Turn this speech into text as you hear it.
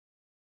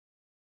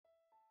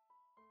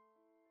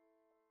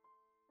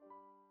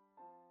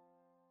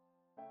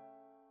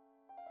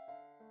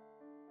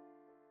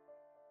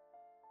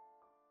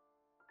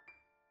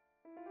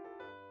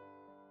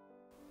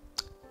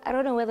I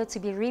don't know whether to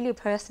be really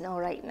personal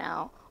right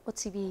now or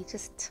to be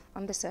just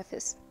on the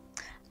surface.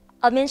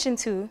 I'll mention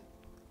two.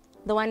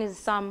 The one is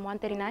Psalm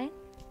 139.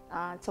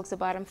 It talks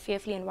about I'm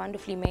fearfully and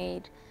wonderfully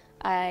made.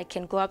 I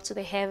can go up to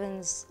the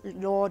heavens.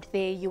 Lord,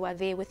 there, you are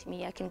there with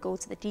me. I can go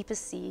to the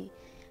deepest sea,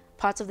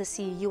 parts of the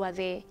sea, you are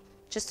there.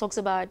 Just talks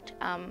about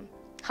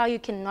how you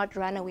cannot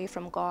run away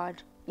from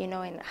God, you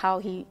know, and how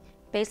he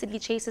basically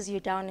chases you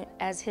down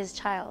as his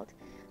child.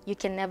 You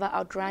can never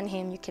outrun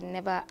him. You can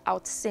never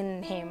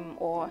out-sin him,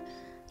 or,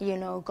 you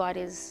know, God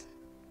is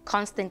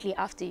constantly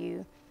after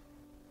you.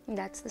 And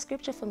that's the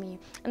scripture for me.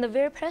 And the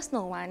very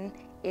personal one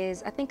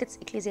is, I think it's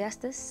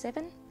Ecclesiastes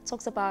 7. It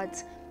talks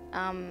about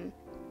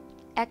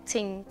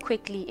acting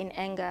quickly in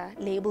anger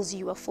labels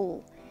you a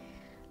fool.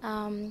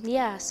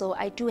 Yeah, so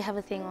I do have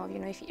a thing of, you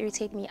know, if you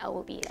irritate me, I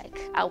will be like,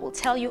 I will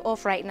tell you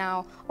off right now,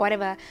 or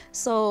whatever.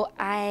 So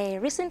I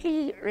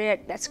recently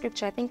read that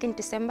scripture, I think in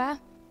December.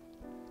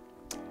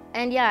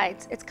 And yeah,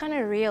 it's kind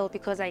of real,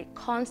 because I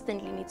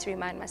constantly need to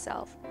remind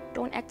myself,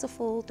 don't act a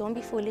fool, don't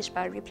be foolish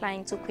by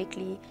replying too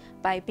quickly,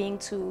 by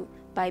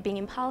being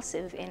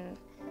impulsive in,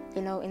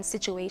 you know, in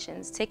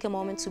situations. Take a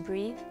moment to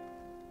breathe,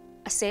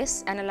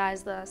 assess,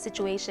 analyze the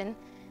situation,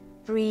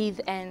 breathe,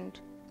 and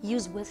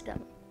use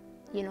wisdom.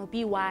 You know,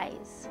 be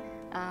wise,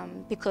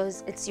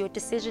 because it's your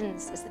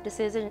decisions, it's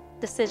the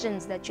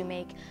decisions that you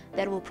make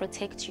that will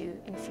protect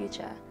you in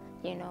future,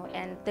 you know,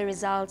 and the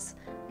results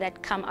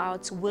that come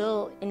out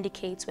will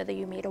indicate whether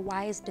you made a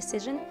wise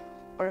decision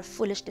or a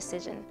foolish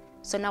decision.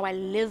 So now I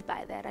live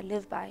by that. I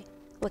live by,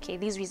 okay,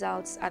 these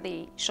results, are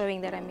they showing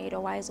that I made a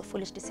wise or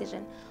foolish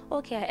decision?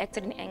 Okay, I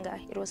acted in anger,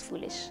 it was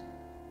foolish,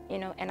 you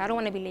know, and I don't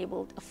want to be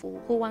labeled a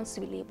fool. Who wants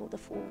to be labeled a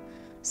fool?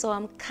 So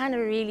I'm kind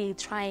of really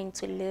trying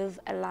to live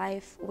a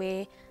life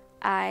where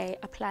I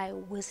apply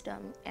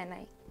wisdom and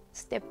I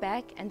step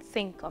back and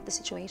think of the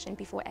situation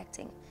before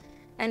acting.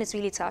 And it's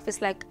really tough.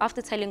 It's like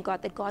after telling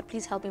God that, God,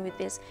 please help me with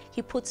this,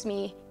 he puts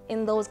me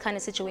in those kind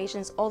of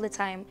situations all the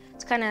time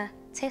to kind of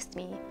test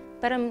me.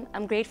 But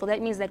I'm grateful.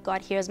 That means that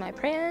God hears my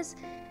prayers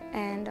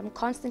and I'm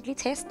constantly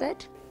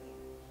tested.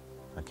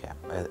 Okay,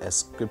 a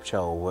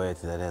scriptural word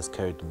that has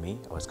carried me,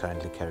 or is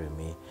currently carrying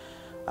me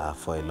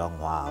for a long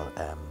while,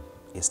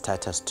 is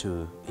Titus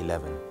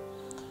 2:11.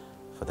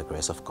 For the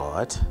grace of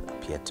God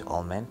appeared to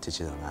all men,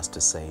 teaching us to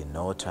say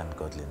no to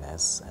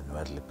ungodliness and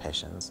worldly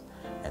passions,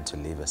 and to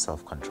live a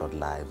self-controlled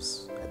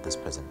lives at this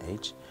present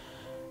age.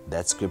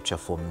 That scripture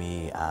for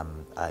me,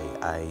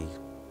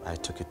 I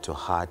took it to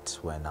heart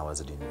when I was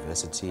at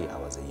university. I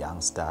was a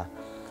youngster.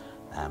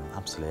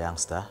 I'm still a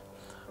youngster,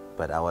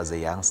 but I was a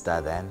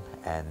youngster then,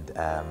 and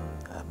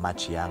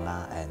much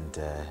younger and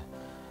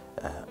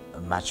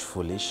much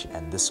foolish.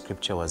 And this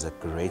scripture was a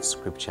great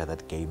scripture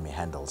that gave me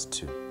handles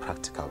to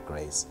practical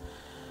grace.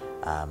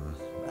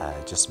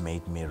 It just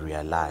made me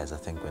realize, I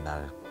think when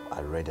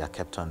I read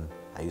it,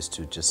 I used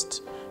to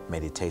just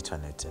meditate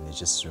on it, and it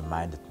just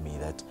reminded me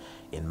that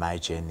in my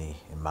journey,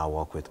 in my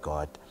walk with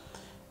God,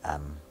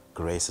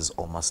 grace is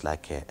almost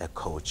like a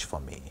coach for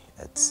me.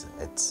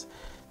 It's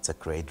a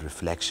great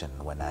reflection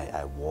when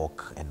I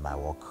walk in my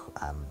walk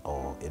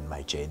or in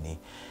my journey.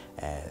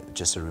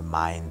 Just a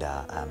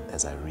reminder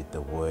as I read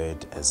the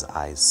word, as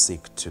I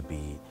seek to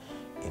be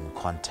in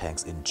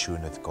context, in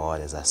tune with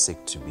God, as I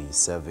seek to be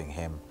serving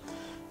him.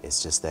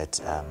 It's just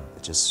that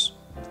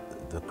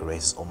the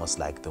grace is almost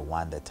like the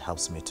one that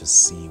helps me to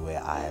see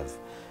where I have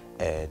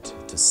erred,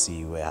 to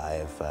see where I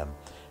have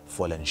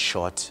fallen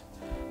short,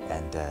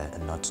 and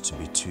not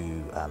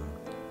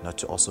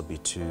to also be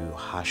too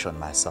harsh on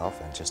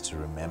myself, and just to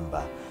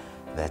remember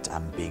that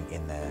I'm being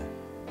in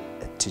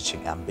a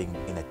teaching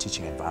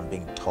environment. I'm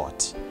being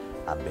taught.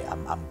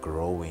 I'm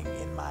growing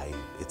in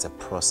it's a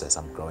process.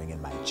 I'm growing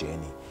in my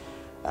journey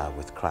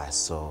with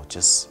Christ. So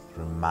just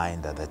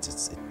reminder that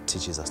it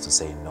teaches us to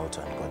say no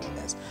to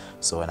ungodliness.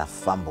 So when I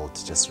fumbled,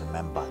 just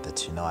remember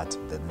that, you know what,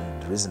 the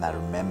reason I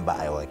remember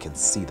or I can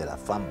see that I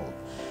fumbled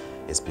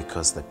is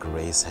because the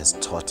grace has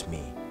taught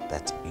me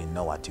that, you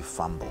know what, you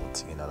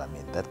fumbled, you know what I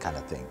mean, that kind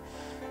of thing,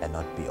 and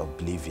not be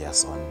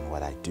oblivious on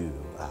what I do,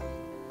 on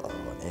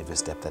every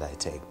step that I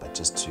take, but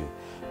just to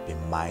be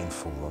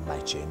mindful of my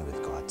journey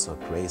with God. So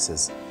grace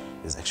is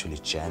actually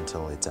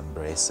gentle, it's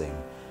embracing,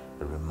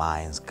 it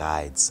reminds,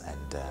 guides,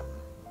 and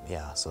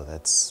yeah, so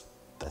that's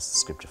the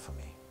scripture for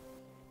me.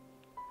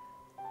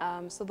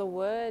 So the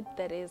word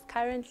that is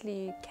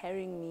currently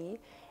carrying me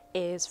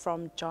is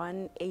from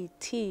John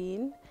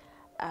 18,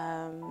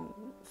 from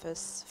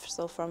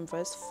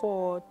verse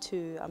 4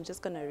 to, I'm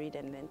just going to read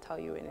and then tell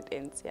you when it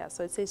ends. Yeah,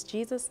 so it says,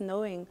 Jesus,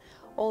 knowing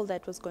all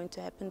that was going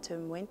to happen to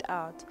him, went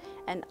out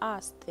and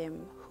asked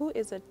them, who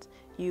is it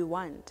you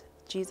want?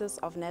 Jesus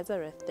of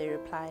Nazareth, they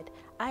replied.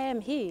 I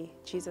am he,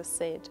 Jesus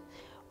said.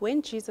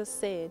 When Jesus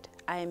said,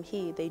 I am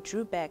he, they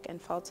drew back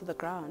and fell to the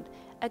ground.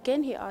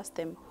 Again he asked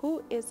them,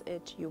 who is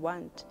it you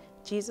want?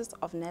 Jesus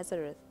of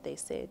Nazareth, they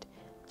said.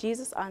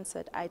 Jesus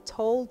answered, I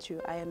told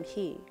you I am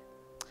he.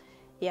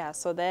 Yeah,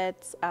 so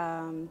that's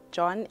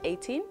John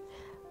 18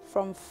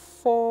 from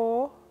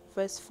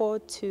verse 4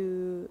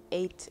 to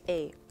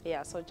 8a.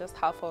 Yeah, so just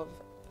half of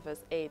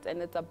verse 8.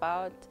 And it's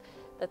about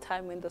the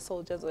time when the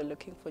soldiers were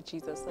looking for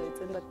Jesus. So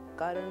it's in the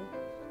Garden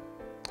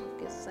of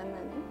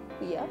Gethsemane,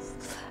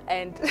 yes,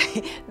 and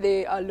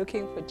they are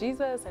looking for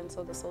Jesus, and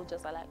so the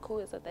soldiers are like, who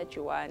is it that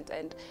you want?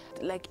 And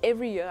like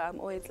every year I'm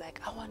always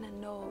like, I want to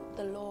know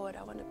the Lord,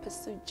 I want to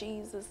pursue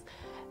Jesus,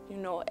 you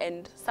know,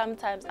 and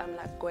sometimes I'm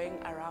like going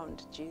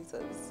around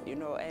Jesus, you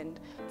know, and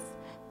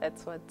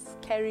that's what's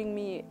carrying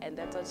me, and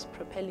that's what's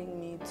propelling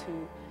me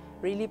to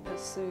really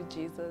pursue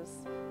Jesus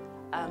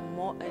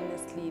more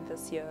earnestly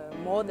this year,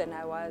 more than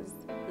I was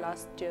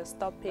last year,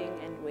 stopping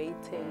and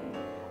waiting,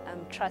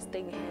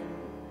 trusting Him,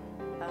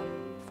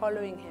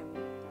 following Him,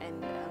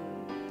 and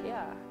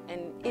yeah,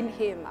 and in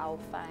Him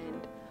I'll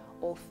find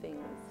all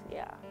things,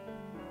 yeah.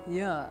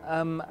 Yeah,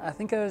 I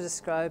think I would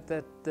describe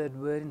that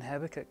word in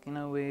Habakkuk, you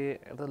know, where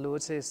the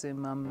Lord says to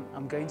him,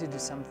 I'm going to do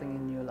something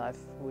in your life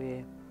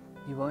where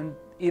you won't,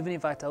 even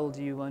if I told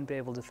you, you won't be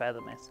able to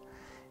fathom it.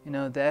 You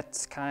know,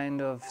 that's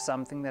kind of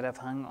something that I've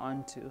hung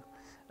on to.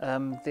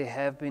 There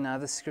have been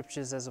other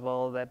scriptures as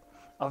well that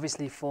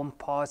obviously form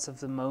parts of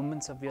the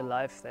moments of your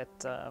life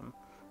that,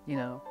 you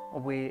know,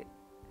 where,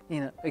 you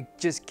know, it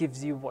just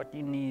gives you what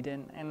you need,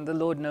 and the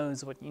Lord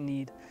knows what you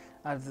need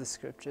out of the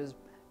scriptures.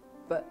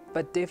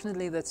 But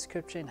definitely that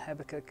scripture in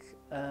Habakkuk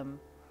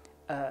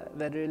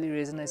that really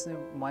resonates in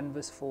 1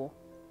 verse 4.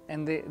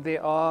 And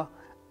there are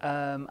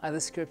other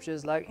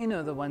scriptures, like, you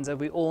know, the ones that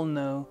we all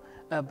know,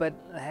 but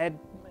had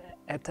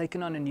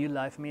taken on a new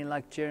life. I mean,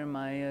 like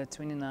Jeremiah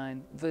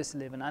 29 verse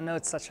 11. I know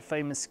it's such a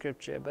famous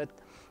scripture, but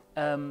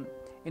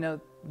you know,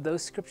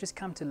 those scriptures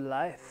come to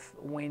life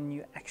when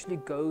you actually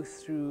go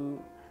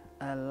through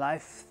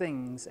life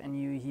things and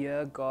you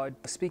hear God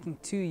speaking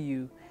to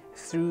you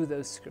through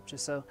those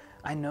scriptures. So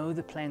I know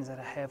the plans that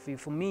I have for you.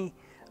 For me,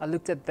 I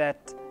looked at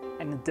that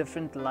in a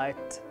different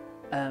light,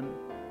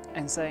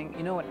 and saying,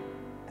 you know what,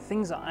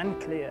 things are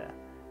unclear,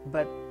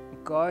 but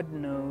God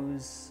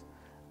knows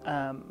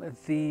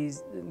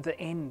the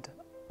end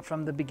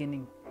from the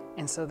beginning.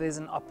 And so there's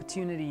an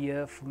opportunity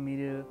here for me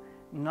to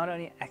not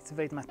only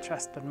activate my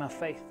trust but my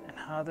faith, and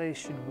how they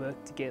should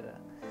work together.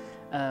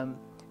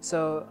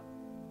 So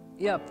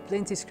yeah,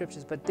 plenty of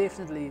scriptures, but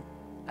definitely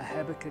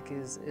Habakkuk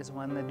is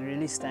one that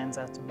really stands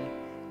out to me,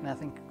 and I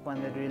think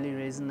one that really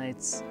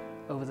resonates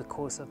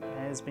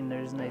has been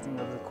resonating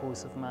over the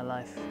course of my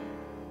life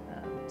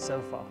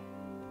so far.